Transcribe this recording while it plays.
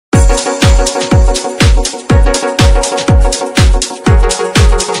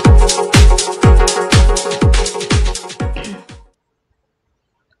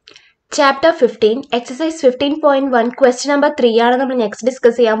Chapter 15, Exercise 15.1, Question number 3 ആണ് നമ്മൾ next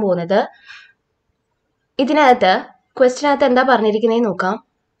discuss ചെയ്യാൻ പോകുന്നത്. ഇതിനകത്ത് ക്വസ്റ്റിനകത്ത് എന്താ പറഞ്ഞിരിക്കുന്നത് നോക്കാം.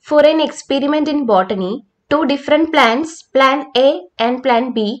 For an experiment in botany, two different plants, plant A and plant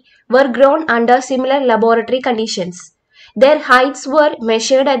B, were grown under similar laboratory conditions. Their heights were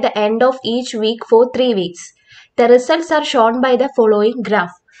measured at the end of each week for 3 weeks. The results are shown by the following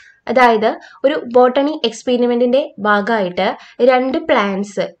graph. അതായത് ഒരു botany എക്സ്പെരിമെന്റിന്റെ ഭാഗമായിട്ട് രണ്ട്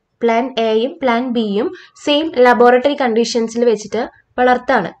plants, plan എയും plan ബിയും same laboratory കണ്ടീഷൻസിൽ വെച്ചിട്ട്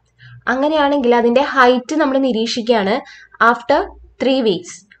വളർത്താണ്. അങ്ങനെയാണെങ്കിൽ അതിന്റെ height നമ്മൾ നിരീക്ഷിക്കുകയാണ് ആഫ്റ്റർ 3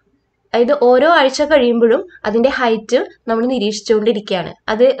 വീക്സ്. അതായത് ഓരോ ആഴ്ച കഴിയുമ്പോഴും അതിന്റെ ഹൈറ്റ് നമ്മൾ നിരീക്ഷിച്ചുകൊണ്ടിരിക്കുകയാണ്.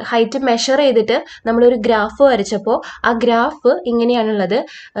 അത് ഹൈറ്റ് മെഷർ ചെയ്തിട്ട് നമ്മളൊരു ഗ്രാഫ് വരച്ചപ്പോൾ ആ ഗ്രാഫ് ഇങ്ങനെയാണുള്ളത്.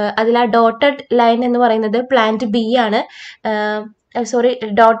 അതിൽ ആ ഡോട്ടഡ് ലൈൻ എന്ന് പറയുന്നത് പ്ലാന്റ് ബി ആണ്,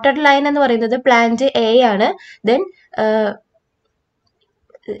 ഡോട്ടഡ് ലൈൻ എന്ന് പറയുന്നത് പ്ലാന്റ് എ ആണ്. ദെൻ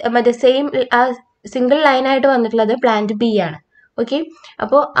മറ്റേ സെയിം ആ സിംഗിൾ ലൈനായിട്ട് വന്നിട്ടുള്ളത് പ്ലാന്റ് ബി ആണ്. ഓക്കെ,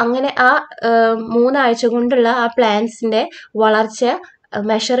 അപ്പോൾ അങ്ങനെ ആ 3 ആഴ്ച കൊണ്ടുള്ള ആ പ്ലാന്റ്സിന്റെ വളർച്ച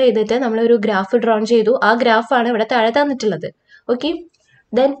മെഷർ ചെയ്തിട്ട് നമ്മളൊരു ഗ്രാഫ് ഡ്രോൺ ചെയ്തു. ആ ഗ്രാഫാണ് ഇവിടെ താഴെ തന്നിട്ടുള്ളത്. ഓക്കെ,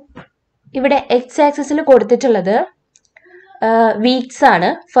 ദെൻ ഇവിടെ എക്സ് ആക്സിസിൽ കൊടുത്തിട്ടുള്ളത് വീക്സ് ആണ്.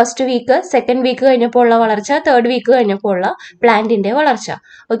 ഫസ്റ്റ് വീക്ക്, സെക്കൻഡ് വീക്ക് കഴിഞ്ഞപ്പോൾ ഉള്ള വളർച്ച, തേർഡ് വീക്ക് കഴിഞ്ഞപ്പോൾ ഉള്ള പ്ലാന്റിന്റെ വളർച്ച.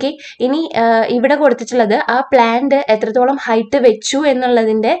 ഓക്കെ, ഇനി ഇവിടെ കൊടുത്തിട്ടുള്ളത് ആ പ്ലാന്റ് എത്രത്തോളം ഹൈറ്റ് വെച്ചു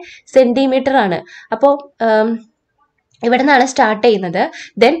എന്നുള്ളതിന്റെ സെന്റിമീറ്റർ ആണ്. അപ്പോൾ ഇവിടെ നിന്നാണ് സ്റ്റാർട്ട് ചെയ്യുന്നത്.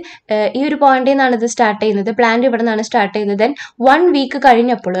 ദെൻ ഈ ഒരു പോയിന്റിൽ നിന്നാണ് ഇത് സ്റ്റാർട്ട് ചെയ്യുന്നത്. പ്ലാന്റ് ഇവിടെ നിന്നാണ് സ്റ്റാർട്ട് ചെയ്യുന്നത്. ദെൻ 1 വീക്ക്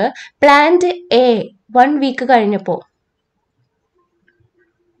കഴിഞ്ഞപ്പോൾ പ്ലാന്റ് എ 1 വീക്ക് കഴിഞ്ഞപ്പോൾ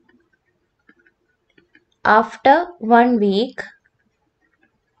after 1 week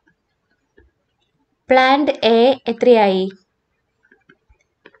പ്ലാന്റ് എ എത്രയായി?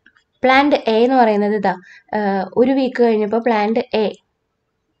 പ്ലാന്റ് എ എന്ന് പറയുന്നത് ഇതാ, 1 വീക്ക് കഴിഞ്ഞപ്പോൾ പ്ലാന്റ് എ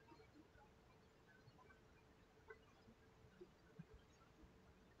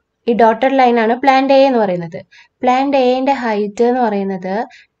ഈ ഡോട്ടഡ് ലൈനാണ് പ്ലാന്റ് എ എന്ന് പറയുന്നത്. പ്ലാന്റ് എന്റെ ഹൈറ്റ് എന്ന് പറയുന്നത്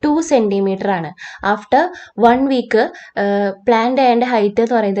 2 സെന്റിമീറ്റർ ആണ്. ആഫ്റ്റർ 1 വീക്ക് പ്ലാന്റ് എന്റെ ഹൈറ്റ്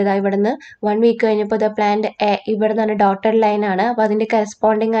എന്ന് പറയുന്നത് ഇവിടുന്ന് 1 വീക്ക് കഴിഞ്ഞപ്പോൾ പ്ലാന്റ് എ ഇവിടെ നിന്നാണ് ഡോട്ടഡ് ലൈൻ ആണ്. അപ്പോൾ അതിന്റെ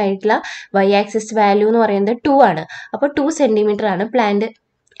കറസ്പോണ്ടിങ് ആയിട്ടുള്ള വൈ ആക്സിസ് വാല്യൂ എന്ന് പറയുന്നത് 2 ആണ്. അപ്പോൾ 2 സെന്റിമീറ്റർ ആണ് പ്ലാന്റ്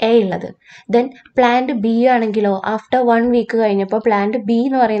എ ഉള്ളത്. ദെൻ പ്ലാന്റ് ബി ആണെങ്കിലോ ആഫ്റ്റർ 1 വീക്ക് കഴിഞ്ഞപ്പോൾ പ്ലാന്റ് ബി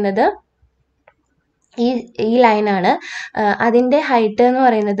എന്ന് പറയുന്നത് ഈ ലൈനാണ്. അതിന്റെ ഹൈറ്റ് എന്ന്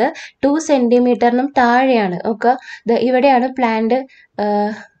പറയുന്നത് 2 സെന്റിമീറ്ററിനും താഴെയാണ്. ഒക്കെ ഇവിടെയാണ് പ്ലാന്റ്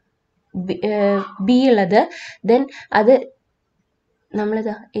ബി ഉള്ളത്. ദെൻ അത്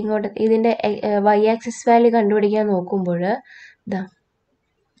നമ്മളിതാ ഇങ്ങോട്ട് ഇതിന്റെ വൈ ആക്സിസ് വാല്യൂ കണ്ടുപിടിക്കാൻ നോക്കുമ്പോൾ ഇതാ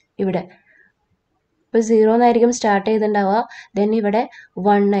ഇവിടെ ഇപ്പോൾ 0 എന്നായിരിക്കും സ്റ്റാർട്ട് ചെയ്തിട്ടുണ്ടാവുക. ദെൻ ഇവിടെ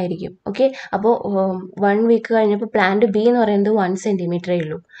 1 ആയിരിക്കും. ഓക്കെ, അപ്പോൾ 1 വീക്ക് കഴിഞ്ഞപ്പോൾ പ്ലാന്റ് ബി എന്ന് പറയുന്നത് 1 സെന്റിമീറ്ററേ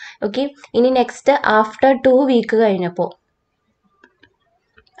ഉള്ളൂ. ഓക്കെ, ഇനി നെക്സ്റ്റ് ആഫ്റ്റർ 2 വീക്ക് കഴിഞ്ഞപ്പോൾ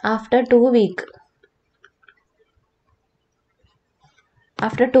ആഫ്റ്റർ 2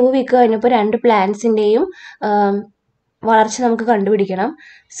 വീക്ക് കഴിഞ്ഞപ്പോൾ രണ്ട് പ്ലാന്റ്സിൻ്റെയും വളർച്ച നമുക്ക് കണ്ടുപിടിക്കണം.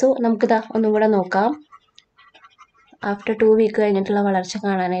 സോ നമുക്കിതാ ഒന്നും കൂടെ നോക്കാം. ആഫ്റ്റർ 2 വീക്ക് കഴിഞ്ഞിട്ടുള്ള വളർച്ച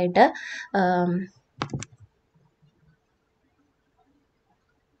കാണാനായിട്ട്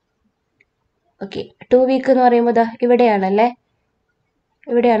ഓക്കെ, 2 വീക്ക് എന്ന് പറയുമ്പോൾ ഇവിടെയാണല്ലേ,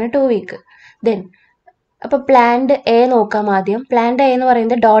 ഇവിടെയാണ് 2 വീക്ക്. ദെൻ അപ്പോൾ പ്ലാന്റ് എ നോക്കാം ആദ്യം. പ്ലാന്റ് എ എന്ന്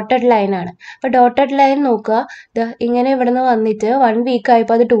പറയുന്നത് ഡോട്ടഡ് ലൈൻ ആണ്. അപ്പോൾ ഡോട്ടഡ് ലൈൻ നോക്കുക, ഇങ്ങനെ ഇവിടെ നിന്ന് വന്നിട്ട് 1 വീക്ക്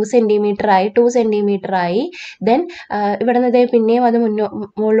ആയപ്പോൾ അത് 2 സെന്റിമീറ്റർ ആയി. ദെൻ ഇവിടെ നിന്ന് പിന്നെയും അത്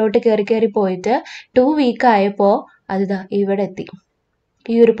മുകളിലോട്ട് കയറി പോയിട്ട് 2 വീക്ക് ആയപ്പോൾ അത് ഇവിടെ എത്തി,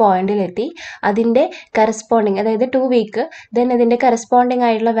 ഈ ഒരു പോയിന്റിലെത്തി. അതിന്റെ കറസ്പോണ്ടിങ്, അതായത് 2 വീക്ക്, ദെൻ ഇതിന്റെ കറസ്പോണ്ടിങ്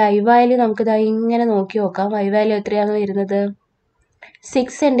ആയിട്ടുള്ള വൈ വാല്യൂ നമുക്ക് ഇങ്ങനെ നോക്കി നോക്കാം. വൈ വാല്യൂ എത്രയാണ് വരുന്നത്? 6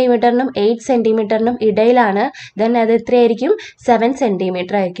 സെന്റിമീറ്ററിനും 8 സെന്റിമീറ്ററിനും ഇടയിലാണ്. ദെൻ അത് എത്രയായിരിക്കും? 7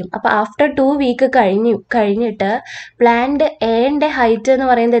 സെന്റിമീറ്റർ ആയിരിക്കും. അപ്പോൾ ആഫ്റ്റർ 2 വീക്ക് കഴിഞ്ഞിട്ട് പ്ലാന്റ് എന്റെ ഹൈറ്റ് എന്ന്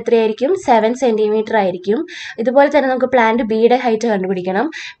പറയുന്നത് എത്രയായിരിക്കും? 7 സെന്റിമീറ്റർ ആയിരിക്കും. ഇതുപോലെ തന്നെ നമുക്ക് പ്ലാന്റ് ബിയുടെ ഹൈറ്റ് കണ്ടുപിടിക്കണം.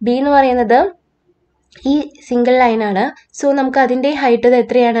 ബി എന്ന് പറയുന്നത് ഈ സിംഗിൾ ലൈനാണ്. സോ നമുക്ക് അതിന്റെ ഹൈറ്റ്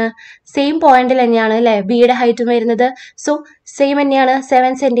എത്രയാണ്? സെയിം പോയിന്റിൽ തന്നെയാണ് അല്ലെ ബിയുടെ ഹൈറ്റും വരുന്നത്. സോ സെയിം തന്നെയാണ്,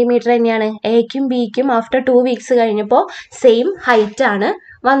 7 സെന്റിമീറ്റർ തന്നെയാണ്. എക്കും ബിക്കും ആഫ്റ്റർ 2 വീക്സ് കഴിഞ്ഞപ്പോൾ സെയിം ഹൈറ്റ് ആണ്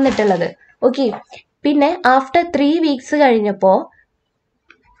വന്നിട്ടുള്ളത്. ഓക്കെ, പിന്നെ ആഫ്റ്റർ 3 വീക്സ് കഴിഞ്ഞപ്പോൾ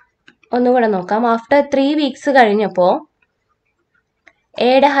ഒന്നുകൂടെ നോക്കാം. ആഫ്റ്റർ 3 വീക്സ് കഴിഞ്ഞപ്പോൾ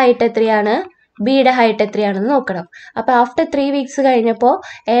എയുടെ ഹൈറ്റ് എത്രയാണ്, ബിയുടെ ഹൈറ്റ് എത്രയാണെന്ന് നോക്കണം. അപ്പോൾ ആഫ്റ്റർ 3 വീക്സ് കഴിഞ്ഞപ്പോൾ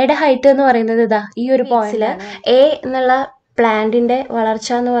എയുടെ ഹൈറ്റ് എന്ന് പറയുന്നത് ഈ ഒരു പോയിന്റിൽ എ എന്നുള്ള പ്ലാന്റിന്റെ വളർച്ച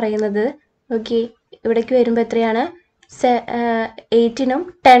എന്ന് പറയുന്നത് ഓക്കെ ഇവിടേക്ക് വരുമ്പോൾ എത്രയാണ്? 8നും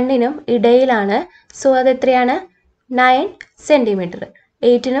 10നും ഇടയിലാണ്. സോ അത് എത്രയാണ്? 9 സെന്റിമീറ്റർ.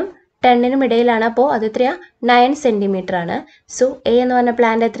 8നും 10-നും ഇടയിലാണ്. അപ്പോൾ അത് എത്രയാ? 9 സെൻറ്റിമീറ്റർ ആണ്. സോ എ എന്ന് പറഞ്ഞ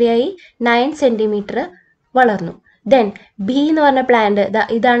പ്ലാന്റ് എത്രയായി? 9 സെൻറ്റിമീറ്റർ വളർന്നു. ദെൻ ബി എന്ന് പറഞ്ഞ പ്ലാന്റ്,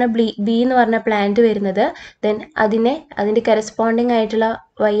 ഇതാണ് ബി എന്ന് പറഞ്ഞ പ്ലാന്റ് വരുന്നത്. ദെൻ അതിൻ്റെ കറസ്പോണ്ടിങ് ആയിട്ടുള്ള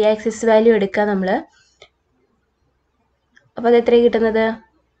y ആക്സിസ് വാല്യൂ എടുക്കുക നമ്മൾ. അപ്പോൾ അത് എത്രയാണ് കിട്ടുന്നത്?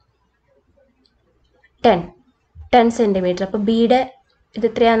 10 സെൻറ്റിമീറ്റർ. അപ്പോൾ ബിയുടെ ഇത്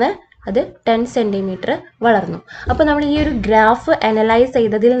എത്രയാണ്? അത് 10 സെൻറ്റിമീറ്റർ വളർന്നു. അപ്പോൾ നമ്മൾ ഈ ഒരു ഗ്രാഫ് അനലൈസ്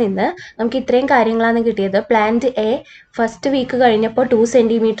ചെയ്തതിൽ നിന്ന് നമുക്ക് ഇത്രയും കാര്യങ്ങളാണ് കിട്ടിയത്. പ്ലാന്റ് എ ഫസ്റ്റ് വീക്ക് കഴിഞ്ഞപ്പോൾ 2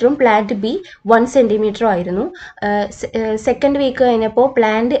 സെൻറ്റിമീറ്ററും പ്ലാന്റ് ബി 1 സെൻറ്റിമീറ്ററും ആയിരുന്നു. സെക്കൻഡ് വീക്ക് കഴിഞ്ഞപ്പോൾ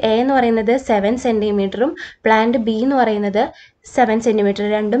പ്ലാന്റ് എ എന്ന് പറയുന്നത് 7 സെൻറ്റിമീറ്ററും പ്ലാന്റ് ബി എന്ന് പറയുന്നത് 7 സെൻറ്റിമീറ്റർ,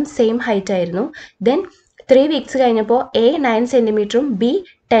 രണ്ടും സെയിം ഹൈറ്റ് ആയിരുന്നു. ദെൻ 3 വീക്സ് കഴിഞ്ഞപ്പോൾ എ 9 സെൻറ്റിമീറ്ററും ബി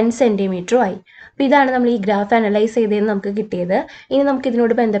 10 സെൻറ്റിമീറ്ററും ആയി. അപ്പോൾ ഇതാണ് നമ്മൾ ഈ ഗ്രാഫ് അനലൈസ് ചെയ്തതെന്ന് നമുക്ക് കിട്ടിയത്. ഇനി നമുക്ക്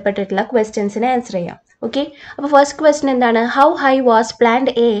ഇതിനോട് ബന്ധപ്പെട്ടിട്ടുള്ള ക്വസ്റ്റ്യൻസിന് ആൻസർ ചെയ്യാം. ഓക്കെ, അപ്പോൾ ഫസ്റ്റ് ക്വസ്റ്റ്യൻ എന്താണ്? How high was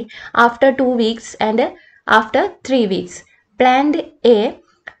plant A after 2 weeks and after 3 weeks? Plant A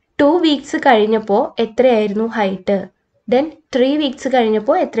 2 weeks കഴിഞ്ഞപ്പോൾ എത്രയായിരുന്നു ഹൈറ്റ്? ദെൻ 3 വീക്സ്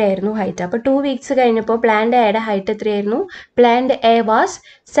കഴിഞ്ഞപ്പോൾ എത്രയായിരുന്നു ഹൈറ്റ്? അപ്പോൾ 2 വീക്സ് കഴിഞ്ഞപ്പോൾ പ്ലാന്റ് എയുടെ ഹൈറ്റ് എത്രയായിരുന്നു? Plant A was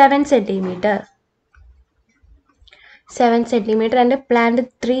 7 centimetre. 7 centimetre. And plant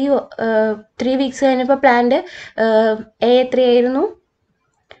 3 weeks കഴിഞ്ഞപ്പോൾ പ്ലാന്റ് എ എത്രയായിരുന്നു?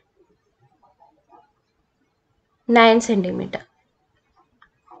 9 centimetre.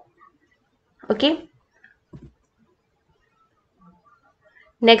 Okay,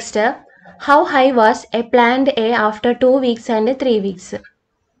 next, how high was A plant A after 2 weeks and 3 weeks?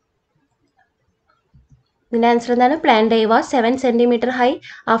 ഇതിൻ്റെ ആൻസർ എന്താണ്? Plant A was 7 centimetre high.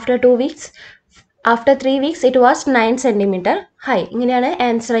 After 2 weeks, after 3 weeks it was 9 centimetre high. ഇങ്ങനെയാണ്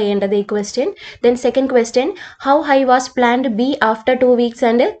answer ചെയ്യേണ്ടത് ഈ question. Then second question, how high was plant B after 2 weeks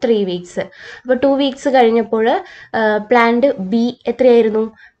and 3 weeks? അപ്പോൾ 2 weeks കഴിഞ്ഞപ്പോൾ plant B എത്രയായിരുന്നു?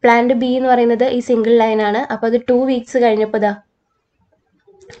 Plant B എന്ന് പറയുന്നത് ഈ single ലൈനാണ്. അപ്പോൾ അത് 2 വീക്സ് കഴിഞ്ഞപ്പോൾ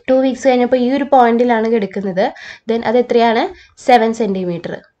 2 വീക്സ് കഴിഞ്ഞപ്പോൾ ഈ ഒരു പോയിന്റിലാണ് കിടക്കുന്നത്. ദെൻ അത് എത്രയാണ്? 7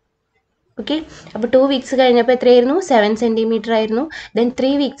 സെൻറ്റിമീറ്റർ. ഓക്കെ, അപ്പോൾ 2 വീക്സ് കഴിഞ്ഞപ്പോൾ എത്രയായിരുന്നു? 7 സെൻറ്റിമീറ്റർ ആയിരുന്നു. ദെൻ 3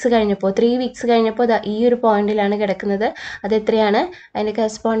 വീക്സ് കഴിഞ്ഞപ്പോൾ ഈ ഒരു പോയിന്റിലാണ് കിടക്കുന്നത്. അത് എത്രയാണ്? അതിൻ്റെ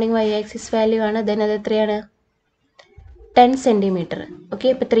കറസ്പോണ്ടിങ് y ആക്സിസ് വാല്യൂ ആണ്. ദെൻ അത് എത്രയാണ്? 10 സെൻറ്റിമീറ്റർ. ഓക്കെ,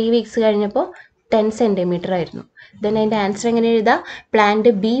 ഇപ്പോൾ 3 വീക്സ് കഴിഞ്ഞപ്പോൾ 10 സെൻറ്റിമീറ്റർ ആയിരുന്നു. ദെൻ അതിൻ്റെ ആൻസർ എങ്ങനെ എഴുതാം?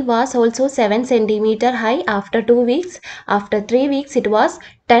 Plant B was also 7 centimetre high after 2 weeks. After 3 weeks it was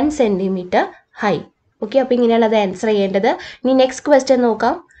 10 centimetre high. Okay, അപ്പോൾ ഇങ്ങനെയാണ് അത് ആൻസർ ചെയ്യേണ്ടത്. ഇനി നെക്സ്റ്റ് ക്വസ്റ്റ്യൻ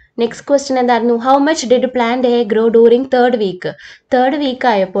നോക്കാം. നെക്സ്റ്റ് ക്വസ്റ്റ്യൻ എന്തായിരുന്നു? How much did plant A grow during 3rd week? 3rd week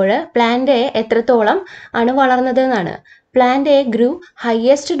ആയപ്പോൾ plant A എത്രത്തോളം ആണ് വളർന്നത് എന്നാണ്. Plant A Gru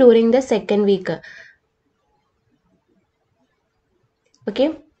highest during the 2nd week. Okay,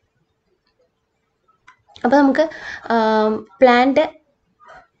 അപ്പോൾ നമുക്ക് പ്ലാന്റ്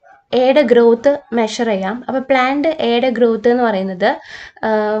എയുടെ ഗ്രോത്ത് മെഷർ ചെയ്യാം. അപ്പോൾ പ്ലാന്റ് എയുടെ ഗ്രോത്ത് എന്ന് പറയുന്നത്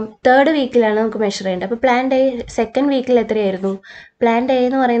 3rd വീക്കിലാണ് നമുക്ക് മെഷർ ചെയ്യേണ്ടത്. അപ്പോൾ പ്ലാന്റ് എ 2nd വീക്കിൽ എത്രയായിരുന്നു? പ്ലാന്റ് എ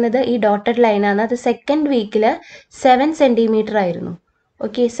എന്ന് പറയുന്നത് ഈ ഡോട്ടഡ് ലൈനാണ്. അത് 2nd വീക്കിൽ 7 സെൻറ്റിമീറ്റർ ആയിരുന്നു.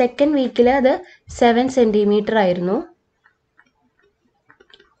 ഓക്കെ, 2nd വീക്കിൽ അത് 7 സെൻറ്റിമീറ്റർ ആയിരുന്നു.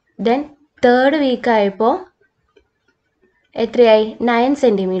 ദെൻ 3rd വീക്ക് ആയപ്പോൾ എത്രയായി? 9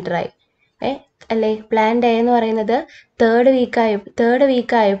 സെൻറ്റിമീറ്റർ ആയി. അല്ലേ? പ്ലാന്റ് എ എന്ന് പറയുന്നത് 3rd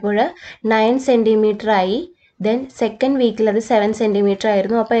വീക്ക് ആയപ്പോൾ 9 സെൻറ്റിമീറ്റർ ആയി. ദെൻ 2nd വീക്കിൽ അത് 7 സെൻറ്റിമീറ്റർ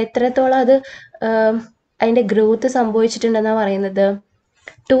ആയിരുന്നു. അപ്പോൾ എത്രത്തോളം അത് അതിൻ്റെ ഗ്രോത്ത് സംഭവിച്ചിട്ടുണ്ടെന്നാണ് പറയുന്നത്?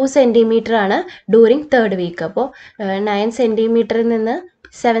 2 സെൻറ്റിമീറ്റർ ആണ് ഡ്യൂറിങ് 3rd വീക്ക്. അപ്പോൾ 9 സെൻറ്റിമീറ്ററിൽ നിന്ന്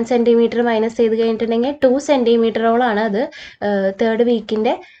 7 സെൻറ്റിമീറ്റർ മൈനസ് ചെയ്ത് കഴിഞ്ഞിട്ടുണ്ടെങ്കിൽ 2 സെൻറ്റിമീറ്ററോളാണ് അത് 3rd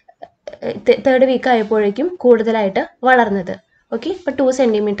വീക്ക് ആയപ്പോഴേക്കും കൂടുതലായിട്ട് വളർന്നത്. ഓക്കെ, ഇപ്പോൾ 2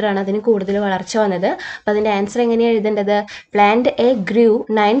 സെൻറ്റിമീറ്റർ ആണ് അതിന് കൂടുതൽ വളർച്ച വന്നത്. അപ്പോൾ അതിൻ്റെ ആൻസർ എങ്ങനെയാണ് എഴുതേണ്ടത്? Plant A Gru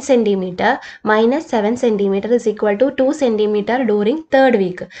 9 centimetre minus 7 centimetre is equal to 2 centimetre during 3rd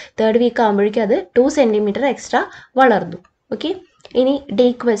week. 3rd week ആകുമ്പോഴേക്കും അത് 2 സെൻറ്റിമീറ്റർ എക്സ്ട്രാ വളർന്നു. ഓക്കെ, ഇനി D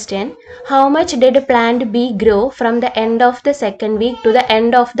question, how much did plant B grow from the end of the 2nd week to the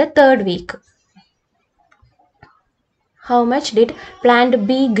end of the 3rd week? How much did plant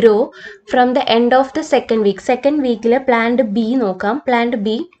B grow from the end of the 2nd week? 2nd weekle plant B നോക്കാം. Plant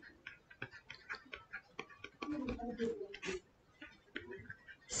B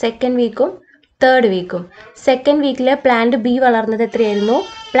 2nd weekഉം 3rd weekഉം. 2nd weekle plant B വളർന്നത് എത്രയായിരുന്നു?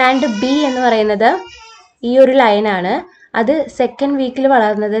 plant B എന്ന് പറയുന്നത് ഈ ഒരു ലൈനാണ്. അത് 2nd weekൽ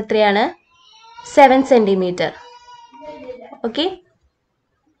വളർന്നത് എത്രയാണ്? 7 centimetre. Okay,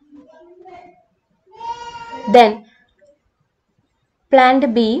 then plant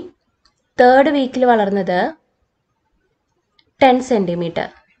B 3rd വീക്കിൽ വളർന്നത് 10 സെൻറ്റിമീറ്റർ.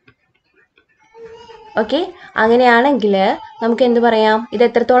 ഓക്കെ, അങ്ങനെയാണെങ്കിൽ നമുക്ക് എന്ത് പറയാം, ഇത്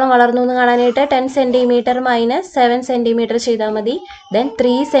എത്രത്തോളം വളർന്നു എന്ന് കാണാനായിട്ട് 10 സെൻറ്റിമീറ്റർ മൈനസ് 7 സെൻറ്റിമീറ്റർ ചെയ്താൽ മതി. ദെൻ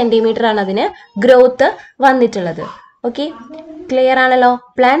 3 സെൻറ്റിമീറ്റർ ആണ് അതിന് ഗ്രോത്ത് വന്നിട്ടുള്ളത്. ഓക്കെ, ക്ലിയർ ആണല്ലോ.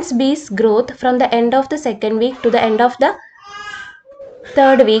 Plants Bs growth from the end of the second week to the end of the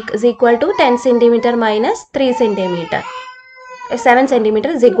third week is equal to 10 centimetre minus 3 centimetre. 7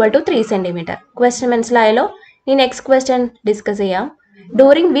 centimetre is equal to 3 centimetre. Question മനസ്സിലായല്ലോ. ഇനി next question discuss ചെയ്യാം.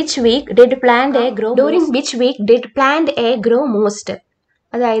 During which week did plant A grow? During which week did plant A grow most?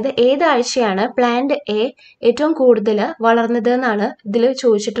 അതായത് ഏത് ആഴ്ചയാണ് plant A ഏറ്റവും കൂടുതൽ വളർന്നത് എന്നാണ് ഇതിൽ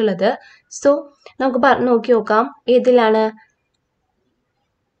ചോദിച്ചിട്ടുള്ളത്. സോ നമുക്ക് നോക്കി നോക്കാം ഏതിലാണ്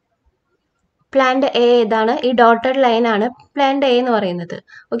പ്ലാന്റ് എ ഏതാണ്. ഈ ഡോട്ടഡ് ലൈൻ ആണ് പ്ലാന്റ് എ എന്ന് പറയുന്നത്.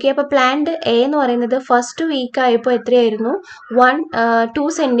 ഓക്കെ, അപ്പോൾ പ്ലാന്റ് എ എന്ന് പറയുന്നത് ഫസ്റ്റ് വീക്ക് ആയപ്പോൾ എത്രയായിരുന്നു? 2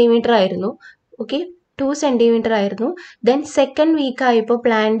 സെൻറ്റിമീറ്റർ ആയിരുന്നു. ഓക്കെ, 2 സെൻറ്റിമീറ്റർ ആയിരുന്നു. ദെൻ സെക്കൻഡ് വീക്ക് ആയപ്പോൾ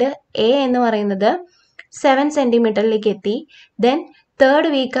പ്ലാന്റ് എ എന്ന് പറയുന്നത് 7 സെൻറ്റിമീറ്ററിലേക്ക് എത്തി. ദെൻ തേർഡ്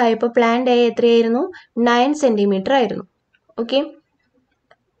വീക്ക് ആയപ്പോൾ പ്ലാന്റ് എ എത്രയായിരുന്നു? 9 സെൻറ്റിമീറ്റർ ആയിരുന്നു. ഓക്കെ,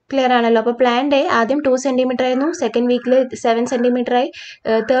 ക്ലിയർ ആണല്ലോ. അപ്പോൾ പ്ലാന്റ് എ ആദ്യം 2 സെൻറ്റിമീറ്റർ ആയിരുന്നു, സെക്കൻഡ് വീക്കിൽ 7 സെൻറ്റിമീറ്റർ ആയി,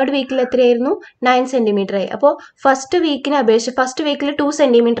 തേർഡ് വീക്കിൽ എത്രയായിരുന്നു? 9 സെൻറ്റിമീറ്റർ ആയി. അപ്പോൾ ഫസ്റ്റ് വീക്കിനെ അപേക്ഷിച്ച് ഫസ്റ്റ് വീക്കിൽ 2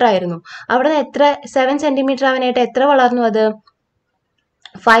 സെൻറ്റിമീറ്റർ ആയിരുന്നു. അവിടെ നിന്ന് എത്ര 7 സെൻറ്റിമീറ്റർ ആവാനായിട്ട് എത്ര വളർന്നു? അത്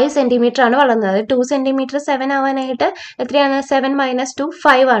 5 സെൻറ്റിമീറ്റർ ആണ് വളർന്നത്. 2 സെൻറ്റിമീറ്റർ 7 ആവാനായിട്ട് എത്രയാണ്? 7 മൈനസ് 2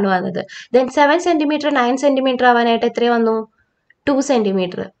 5 ആണ് വന്നത്. ദെൻ 7 സെൻറ്റിമീറ്റർ 9 സെൻറ്റിമീറ്റർ ആവാനായിട്ട് എത്ര വന്നു? 2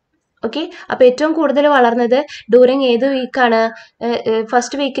 സെൻറ്റിമീറ്റർ. ഓക്കെ, അപ്പോൾ ഏറ്റവും കൂടുതൽ വളർന്നത് ഡ്യൂറിങ് ഏത് വീക്കാണ്?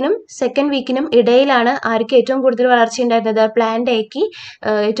 ഫസ്റ്റ് വീക്കിനും സെക്കൻഡ് വീക്കിനും ഇടയിലാണ് ആർക്ക് ഏറ്റവും കൂടുതൽ വളർച്ച ഉണ്ടായിരുന്നത്? പ്ലാന്റ് എക്ക്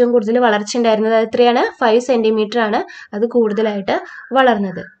ഏറ്റവും കൂടുതൽ വളർച്ച ഉണ്ടായിരുന്നത് എത്രയാണ്? 5 സെൻറ്റിമീറ്റർ ആണ് അത് കൂടുതലായിട്ട്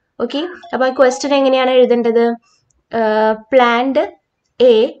വളർന്നത്. ഓക്കെ, അപ്പോൾ ആ ക്വസ്റ്റ്യൻ എങ്ങനെയാണ് എഴുതേണ്ടത്? Plant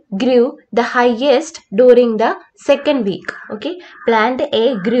A grew the highest during the second week. Okay, plant A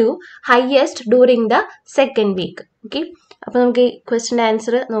grew highest during the second week. Okay, അപ്പോൾ നമുക്ക് ഈ ക്വസ്റ്റ്യൻ്റെ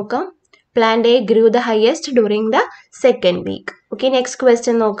ആൻസർ നോക്കാം. Plant A grew the highest during the second week. Okay, next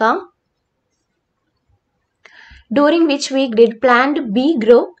question നോക്കാം. During which week did plant B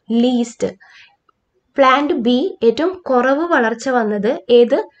grow least? Plant B ഏറ്റവും കുറവ് വളർച്ച വന്നത്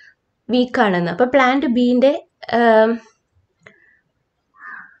ഏത് വീക്കാണെന്ന്. അപ്പോൾ പ്ലാന്റ് ബീൻ്റെ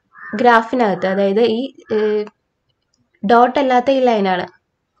ഗ്രാഫിനകത്ത്, അതായത് ഈ ഡോട്ട് അല്ലാത്ത ഈ ലൈനാണ്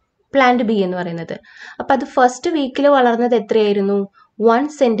പ്ലാന്റ് ബി എന്ന് പറയുന്നത്. അപ്പം അത് ഫസ്റ്റ് വീക്കിൽ വളർന്നത് എത്രയായിരുന്നു? 1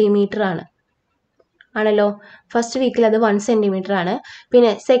 സെൻറ്റിമീറ്റർ ആണല്ലോ. ഫസ്റ്റ് വീക്കിൽ അത് 1 സെൻറ്റിമീറ്റർ ആണ്.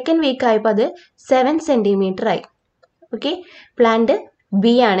 പിന്നെ സെക്കൻഡ് വീക്ക് ആയപ്പോൾ അത് 7 സെൻറ്റിമീറ്റർ ആയി. ഓക്കെ, പ്ലാന്റ്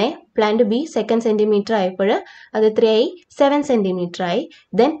ബി ആണ്. പ്ലാന്റ് ബി സെക്കൻഡ് സെൻറ്റിമീറ്റർ ആയപ്പോൾ അത് എത്രയായി? 7 സെൻറ്റിമീറ്റർ ആയി.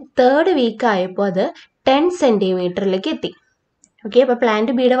 ദെൻ തേർഡ് വീക്ക് ആയപ്പോൾ അത് 10 സെൻറ്റിമീറ്ററിലേക്ക് എത്തി. ഓക്കെ, അപ്പോൾ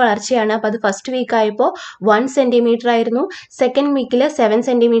പ്ലാന്റ് ബിയുടെ വളർച്ചയാണ്. അപ്പോൾ അത് ഫസ്റ്റ് വീക്ക് ആയപ്പോൾ 1 സെൻറ്റിമീറ്റർ ആയിരുന്നു, സെക്കൻഡ് വീക്കിൽ 7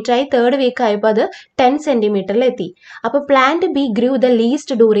 സെൻറ്റിമീറ്റർ ആയി, തേർഡ് വീക്ക് ആയപ്പോൾ അത് 10 സെൻറ്റിമീറ്ററിൽ എത്തി. അപ്പോൾ plant B Gru the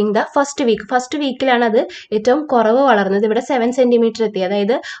least during the first week. First വീക്കിലാണ് അത് ഏറ്റവും കുറവ് വളർന്നത്. ഇവിടെ 7 സെൻറ്റിമീറ്റർ എത്തി.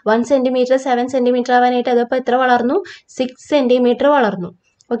 അതായത് 1 സെൻറ്റിമീറ്റർ 7 സെൻറ്റിമീറ്റർ ആവാനായിട്ട് അതപ്പോൾ എത്ര വളർന്നു? 6 സെൻറ്റിമീറ്റർ വളർന്നു.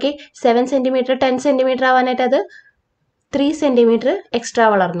 ഓക്കെ, 7 സെൻറ്റിമീറ്റർ 10 സെൻറ്റിമീറ്റർ ആവാനായിട്ട് അത് 3 സെൻറ്റിമീറ്റർ എക്സ്ട്രാ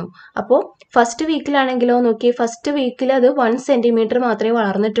വളർന്നു. അപ്പോൾ ഫസ്റ്റ് വീക്കിലാണെങ്കിലോ നോക്കി, ഫസ്റ്റ് വീക്കിൽ അത് 1 സെൻറ്റിമീറ്റർ മാത്രമേ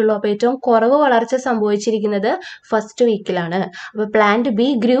വളർന്നിട്ടുള്ളൂ. അപ്പോൾ ഏറ്റവും കുറവ് വളർച്ച സംഭവിച്ചിരിക്കുന്നത് ഫസ്റ്റ് വീക്കിലാണ്. അപ്പോൾ plant B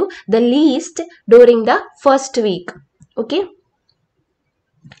Gru the least during the first week. Okay,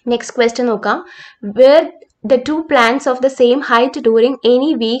 next question നോക്കാം. Where the 2 plants of the same height during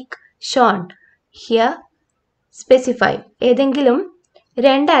any week Sean here specify. ഏതെങ്കിലും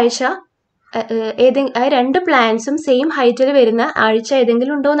രണ്ടാഴ്ച രണ്ട് പ്ലാന്റ്സും സെയിം ഹൈറ്റിൽ വരുന്ന ആഴ്ച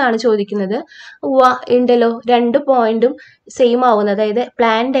ഏതെങ്കിലും ഉണ്ടോ എന്നാണ് ചോദിക്കുന്നത്. ഉണ്ടല്ലോ, 2 പോയിന്റും സെയിം ആവുന്നത്, അതായത്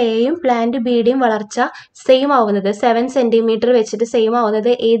പ്ലാന്റ് എയും പ്ലാന്റ് ബിയുടെയും വളർച്ച സെയിം ആവുന്നത് 7 സെൻറ്റിമീറ്റർ വെച്ചിട്ട് സെയിം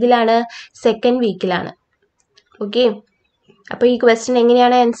ആവുന്നത് ഏതിലാണ്? സെക്കൻഡ് വീക്കിലാണ്. ഓക്കെ, അപ്പോൾ ഈ ക്വസ്റ്റ്യൻ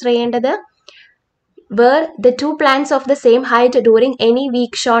എങ്ങനെയാണ് ആൻസർ ചെയ്യേണ്ടത്? Were the 2 plants of the same height during any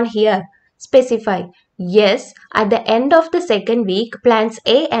week shown here? Specify. Yes, at the end of the second week, plants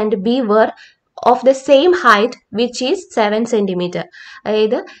A and B were of the same height, which is 7 centimeter.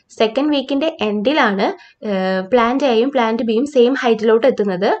 അതായത് second വീക്കിൻ്റെ എൻഡിലാണ് plant എയും plant ബിയും same ഹൈറ്റിലോട്ട്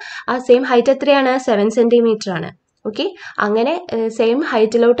എത്തുന്നത്. ആ same height എത്രയാണ്? 7 centimetre ആണ്. Okay, അങ്ങനെ same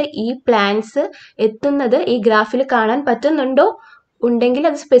ഹൈറ്റിലോട്ട് ഈ plants എത്തുന്നത് ഈ ഗ്രാഫിൽ കാണാൻ പറ്റുന്നുണ്ടോ? ഉണ്ടെങ്കിൽ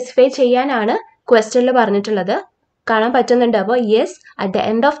അത് സ്പെസിഫൈ ചെയ്യാനാണ് ക്വസ്റ്റ്യനിൽ പറഞ്ഞിട്ടുള്ളത്. കാണാൻ പറ്റുന്നുണ്ട്. അപ്പോൾ yes, at the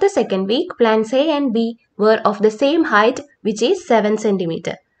end of the second week plants A and B where of the same height which is 7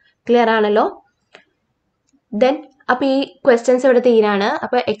 centimetre. Clear ആണല്ലോ. ദെൻ അപ്പോൾ ഈ ക്വസ്റ്റ്യൻസ് ഇവിടെ തീരാണ്.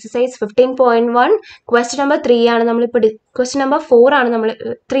 അപ്പോൾ എക്സസൈസ് 15.1 ക്വസ്റ്റ്യൻ നമ്പർ 3 ആണ് നമ്മളിപ്പോൾ ക്വസ്റ്റ്യൻ നമ്പർ 4 ആണ് നമ്മൾ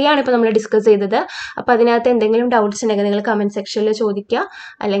 3 ആണ് ഇപ്പോൾ നമ്മൾ ഡിസ്കസ് ചെയ്തത്. അപ്പോൾ അതിനകത്ത് എന്തെങ്കിലും ഡൗട്ട്സ് ഉണ്ടെങ്കിൽ നിങ്ങൾ കമൻറ്റ് സെക്ഷനിൽ ചോദിക്കുക,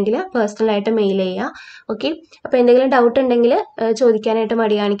 അല്ലെങ്കിൽ പേഴ്സണലായിട്ട് മെയിൽ ചെയ്യുക. ഓക്കെ, അപ്പോൾ എന്തെങ്കിലും ഡൗട്ട് ഉണ്ടെങ്കിൽ ചോദിക്കാനായിട്ട്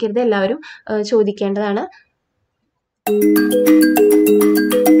മടി കാണിക്കരുത്, എല്ലാവരും ചോദിക്കേണ്ടതാണ്.